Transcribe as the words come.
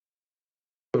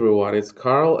everyone, it's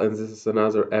Carl, and this is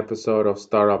another episode of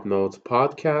Startup Notes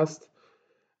podcast.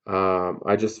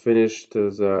 I just finished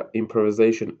the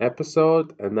improvisation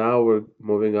episode, and now we're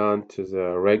moving on to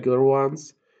the regular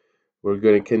ones. We're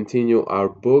going to continue our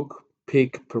book,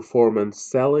 Peak Performance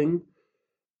Selling.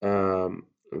 And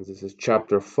this is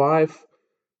chapter 5,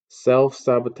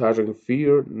 Self-sabotaging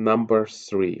fear, number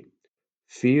 3,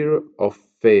 fear of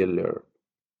failure.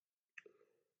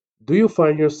 Do you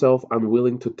find yourself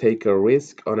unwilling to take a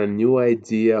risk on a new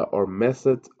idea or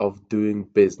method of doing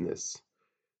business?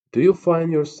 Do you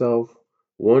find yourself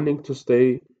wanting to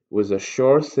stay with the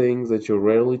sure things that you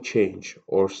rarely change,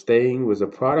 or staying with a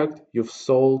product you've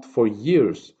sold for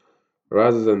years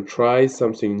rather than try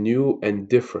something new and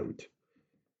different?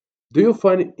 Do you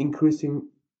find increasing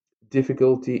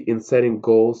difficulty in setting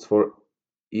goals for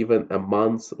even a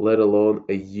month, let alone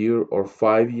a year or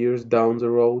 5 years down the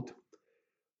road?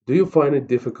 Do you find it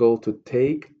difficult to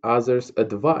take others'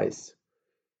 advice?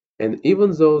 And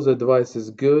even though the advice is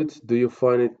good, do you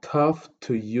find it tough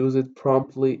to use it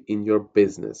promptly in your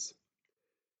business?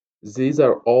 These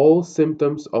are all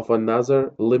symptoms of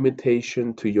another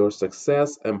limitation to your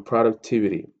success and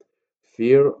productivity,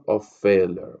 fear of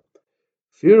failure.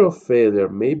 Fear of failure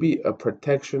may be a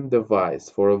protection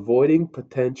device for avoiding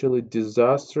potentially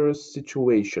disastrous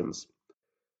situations.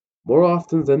 More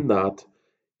often than not,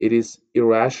 it is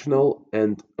irrational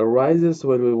and arises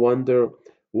when we wonder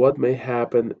what may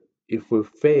happen if we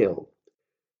fail.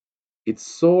 Its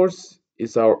source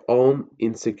is our own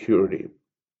insecurity.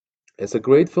 As a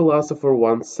great philosopher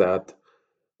once said,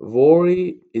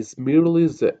 worry is merely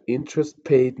the interest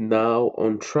paid now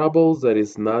on trouble that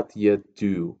is not yet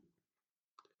due.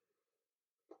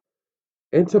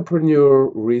 Entrepreneur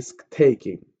risk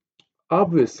taking.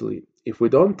 Obviously, if we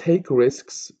don't take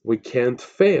risks, we can't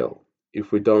fail.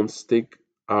 If we don't stick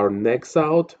our necks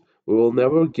out, we will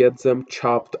never get them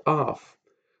chopped off.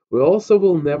 We also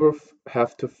will never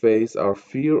have to face our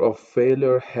fear of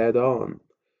failure head on.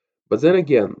 But then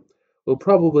again, we'll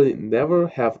probably never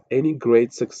have any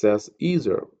great success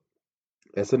either.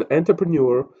 As an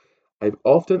entrepreneur, I've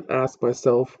often asked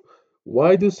myself,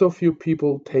 why do so few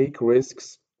people take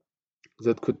risks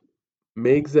that could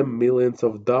make them millions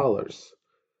of dollars?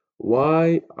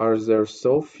 Why are there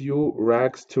so few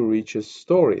rags to riches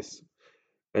stories?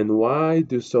 And why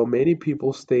do so many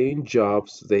people stay in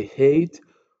jobs they hate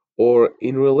or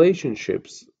in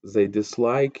relationships they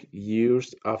dislike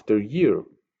years after year?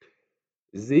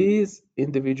 These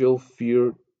individuals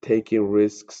fear taking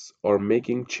risks or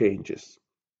making changes.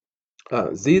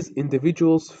 These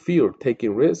individuals fear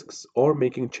taking risks or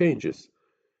making changes.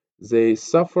 They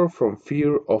suffer from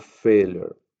fear of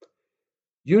failure.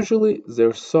 Usually,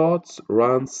 their thoughts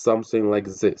run something like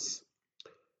this: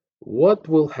 what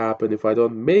will happen if I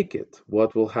don't make it?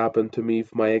 What will happen to me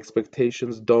if my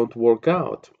expectations don't work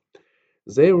out?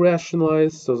 They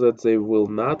rationalize so that they will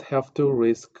not have to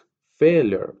risk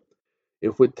failure.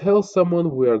 If we tell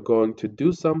someone we are going to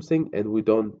do something and we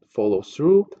don't follow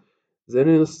through, then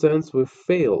in a sense we've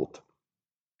failed,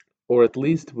 or at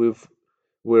least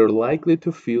we're likely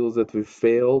to feel that we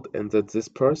failed and that this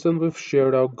person we've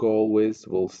shared our goal with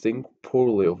will think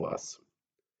poorly of us.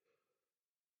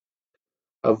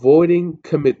 Avoiding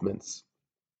commitments.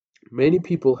 Many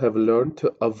people have learned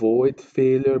to avoid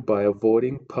failure by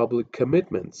avoiding public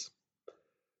commitments.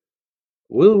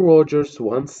 Will Rogers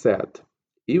once said,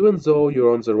 even though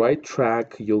you're on the right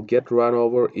track, you'll get run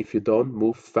over if you don't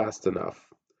move fast enough.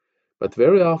 But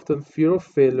very often, fear of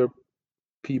failure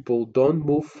people don't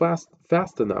move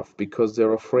fast enough because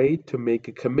they're afraid to make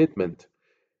a commitment.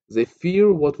 They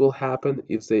fear what will happen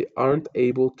if they aren't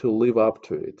able to live up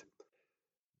to it.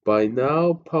 By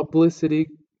now, publicity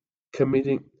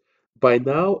committing, by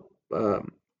now,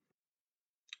 um,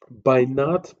 by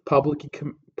not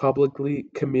publicly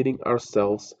committing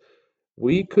ourselves,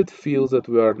 we could feel that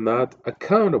we are not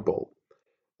accountable.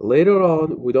 Later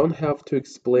on, we don't have to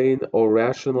explain or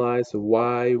rationalize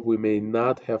why we may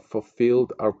not have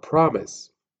fulfilled our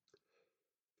promise.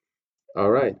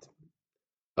 All right.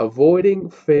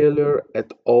 Avoiding failure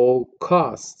at all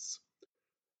costs.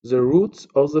 The roots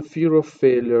of the fear of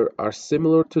failure are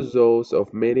similar to those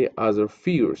of many other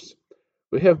fears.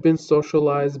 We have been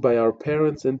socialized by our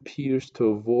parents and peers to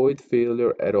avoid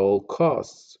failure at all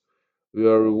costs. We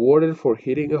are rewarded for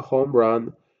hitting a home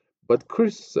run, but,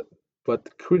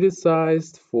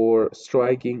 criticized for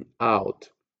striking out.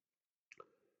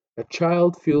 A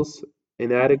child feels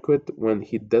inadequate when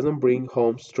he doesn't bring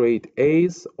home straight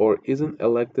A's or isn't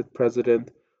elected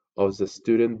president of the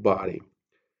student body.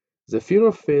 The fear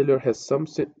of failure has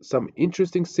some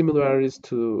interesting similarities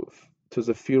to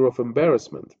the fear of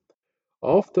embarrassment.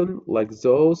 Often, like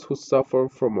those who suffer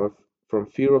from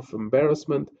fear of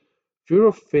embarrassment, fear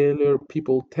of failure,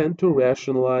 people tend to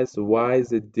rationalize why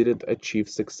they didn't achieve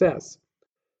success.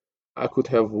 I could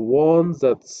have won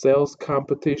that sales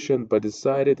competition but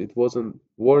decided it wasn't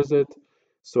worth it,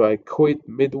 so I quit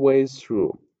midway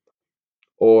through.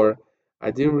 Or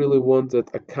I didn't really want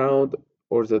that account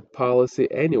or that policy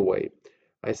anyway.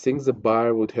 I think the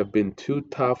buyer would have been too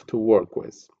tough to work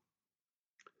with.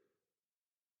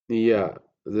 Yeah,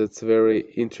 that's very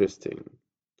interesting.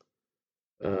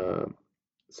 Um,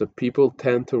 so people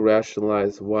tend to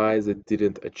rationalize why they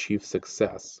didn't achieve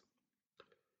success.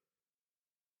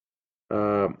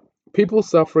 Um, People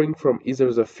suffering from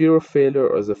either the fear of failure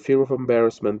or the fear of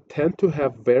embarrassment tend to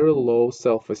have very low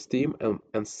self esteem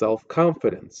and self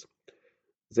confidence.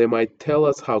 They might tell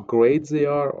us how great they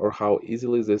are or how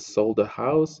easily they sold a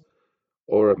house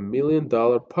or $1 million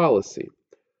policy,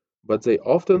 but they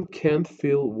often can't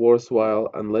feel worthwhile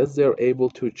unless they're able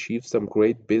to achieve some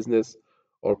great business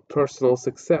or personal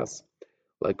success,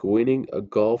 like winning a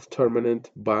golf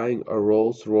tournament, buying a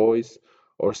Rolls Royce,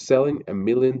 or selling $1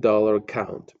 million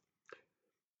account.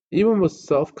 Even with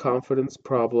self confidence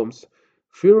problems,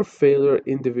 fear of failure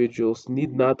individuals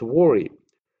need not worry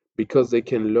because they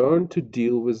can learn to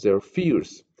deal with their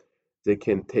fears. They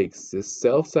can take these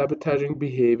self sabotaging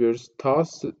behaviors,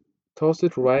 toss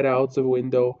it right out the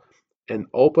window, and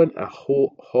open a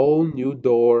whole new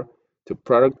door to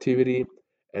productivity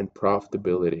and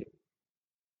profitability.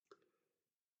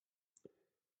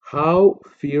 How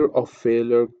fear of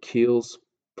failure kills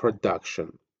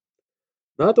production.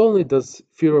 Not only does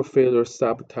fear of failure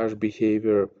sabotage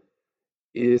behavior,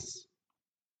 it is,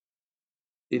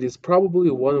 it is probably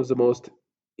one of the most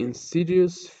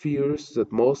insidious fears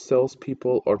that most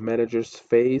salespeople or managers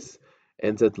face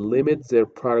and that limits their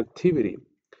productivity.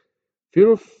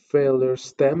 Fear of failure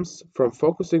stems from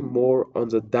focusing more on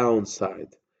the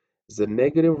downside, the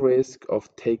negative risk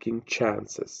of taking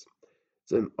chances,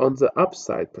 than on the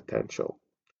upside potential.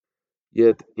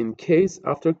 Yet, in case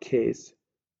after case,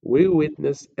 we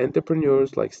witness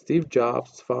entrepreneurs like Steve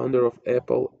Jobs, founder of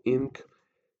Apple Inc.,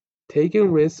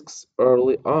 taking risks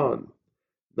early on,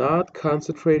 not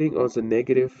concentrating on the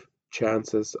negative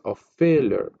chances of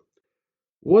failure.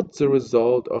 What's the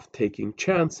result of taking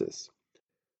chances?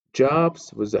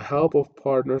 Jobs, with the help of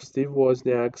partner Steve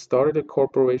Wozniak, started a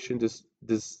corporation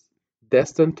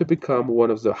destined to become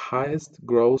one of the highest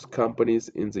growth companies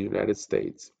in the United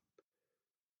States.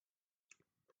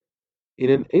 In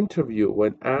an interview,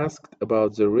 when asked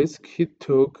about the risk he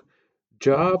took,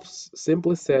 Jobs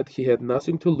simply said he had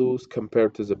nothing to lose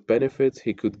compared to the benefits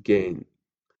he could gain.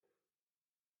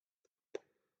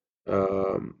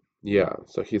 Yeah,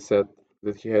 so he said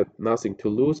that he had nothing to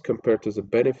lose compared to the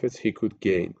benefits he could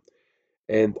gain.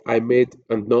 And I made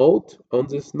a note on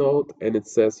this note, and it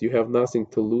says you have nothing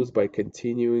to lose by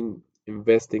continuing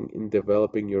investing in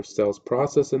developing your sales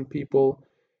process and people.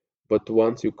 But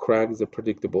once you crack the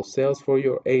predictable sales for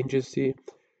your agency,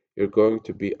 you're going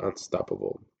to be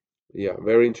unstoppable. Yeah,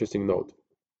 very interesting note.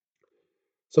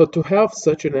 So, to have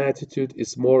such an attitude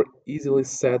is more easily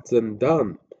said than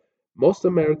done. Most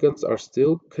Americans are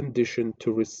still conditioned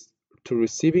to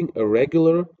receiving a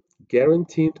regular,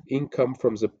 guaranteed income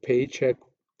from the paycheck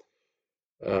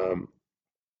um,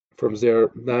 from their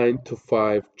 9 to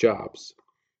 5 jobs.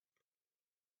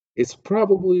 It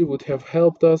probably would have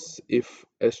helped us if,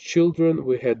 as children,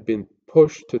 we had been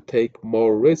pushed to take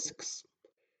more risks,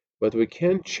 but we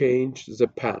can't change the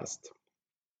past.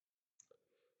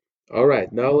 All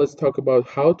right, now let's talk about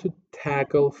how to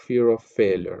tackle fear of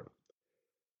failure.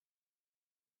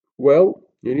 Well,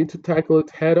 you need to tackle it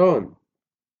head on.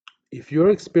 If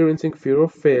you're experiencing fear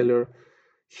of failure,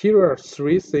 here are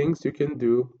three things you can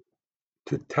do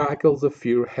to tackle the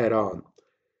fear head on.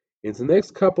 In the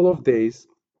next couple of days,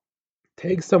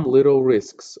 take some little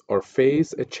risks or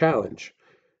face a challenge,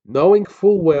 knowing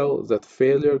full well that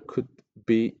failure could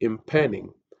be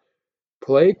impending.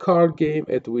 Play a card game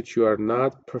at which you are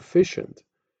not proficient.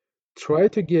 Try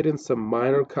to get in some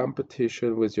minor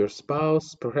competition with your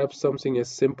spouse, perhaps something as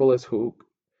simple as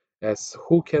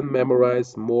who can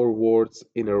memorize more words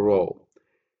in a row.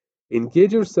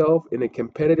 Engage yourself in a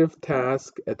competitive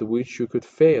task at which you could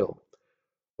fail.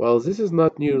 While this is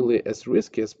not nearly as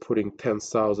risky as putting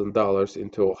 $10,000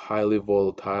 into a highly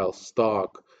volatile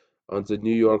stock on the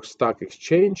New York Stock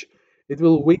Exchange, it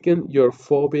will weaken your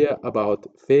phobia about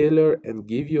failure and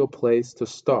give you a place to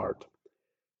start.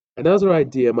 Another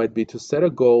idea might be to set a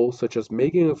goal, such as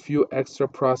making a few extra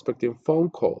prospecting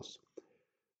phone calls.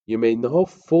 You may know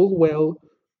full well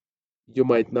you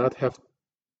might not have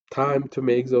time to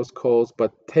make those calls,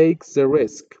 but take the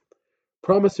risk.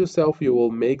 Promise yourself you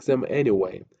will make them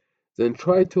anyway. Then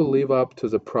try to live up to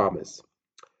the promise.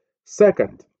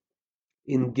 Second,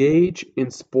 engage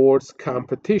in sports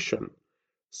competition.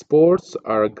 Sports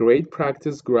are a great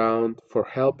practice ground for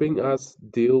helping us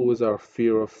deal with our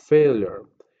fear of failure.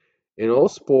 In all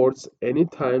sports,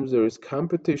 anytime there is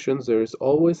competition, there is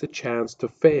always a chance to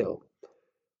fail,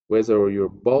 whether you're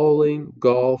bowling,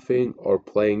 golfing, or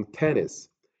playing tennis.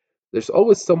 There's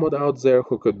always someone out there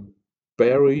who could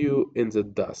bury you in the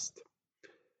dust.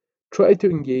 Try to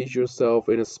engage yourself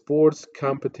in a sports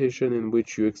competition in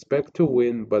which you expect to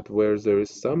win, but where there is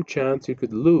some chance you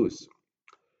could lose.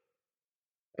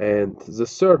 And the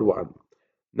third one,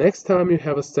 next time you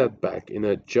have a setback in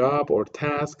a job or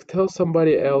task, tell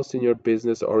somebody else in your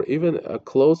business or even a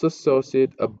close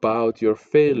associate about your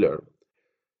failure.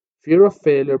 Fear of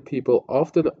failure people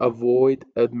often avoid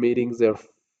admitting their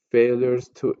failures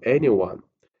to anyone.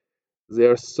 They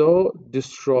are so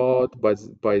distraught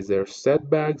by their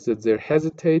setbacks that they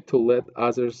hesitate to let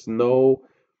others know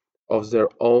of their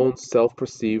own self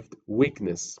perceived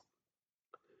weakness.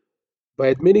 By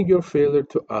admitting your failure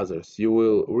to others, you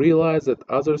will realize that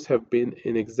others have been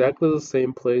in exactly the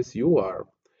same place you are.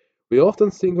 We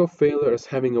often think of failure as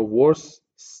having a worse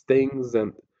sting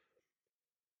than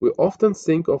we often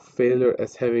think of failure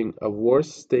as having a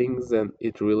worse sting than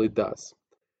it really does.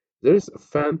 There is a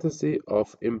fantasy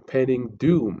of impending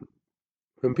doom.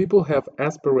 When people have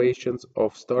aspirations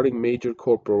of starting major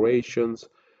corporations,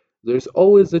 there's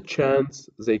always a chance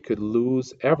they could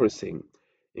lose everything,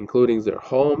 including their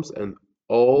homes and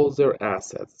all their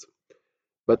assets.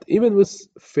 But even with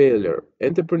failure,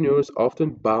 entrepreneurs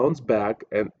often bounce back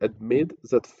and admit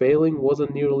that failing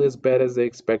wasn't nearly as bad as they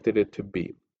expected it to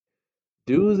be.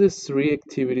 Do these three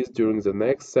activities during the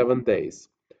next 7 days.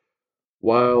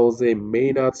 While they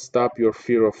may not stop your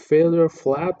fear of failure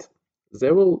flat,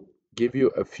 they will give you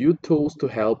a few tools to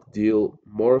help deal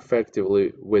more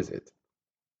effectively with it.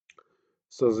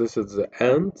 So, this is the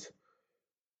end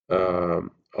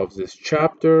of this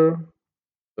chapter,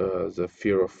 the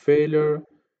fear of failure.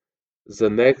 The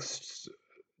next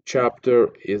chapter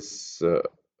is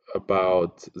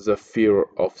about the fear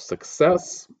of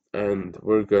success, and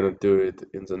we're gonna do it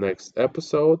in the next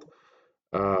episode.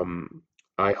 Um,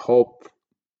 I hope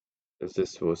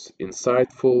this was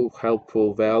insightful,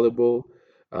 helpful, valuable.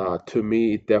 To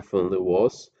me, it definitely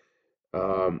was.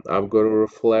 I'm going to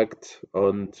reflect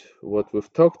on what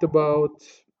we've talked about,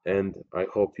 and I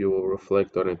hope you will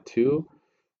reflect on it too.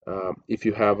 If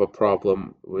you have a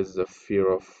problem with the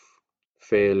fear of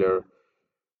failure,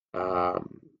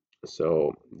 um,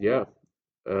 so yeah,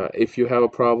 if you have a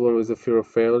problem with the fear of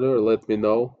failure, let me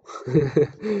know.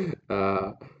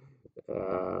 uh,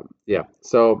 yeah,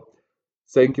 so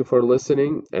thank you for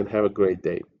listening and have a great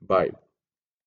day. Bye.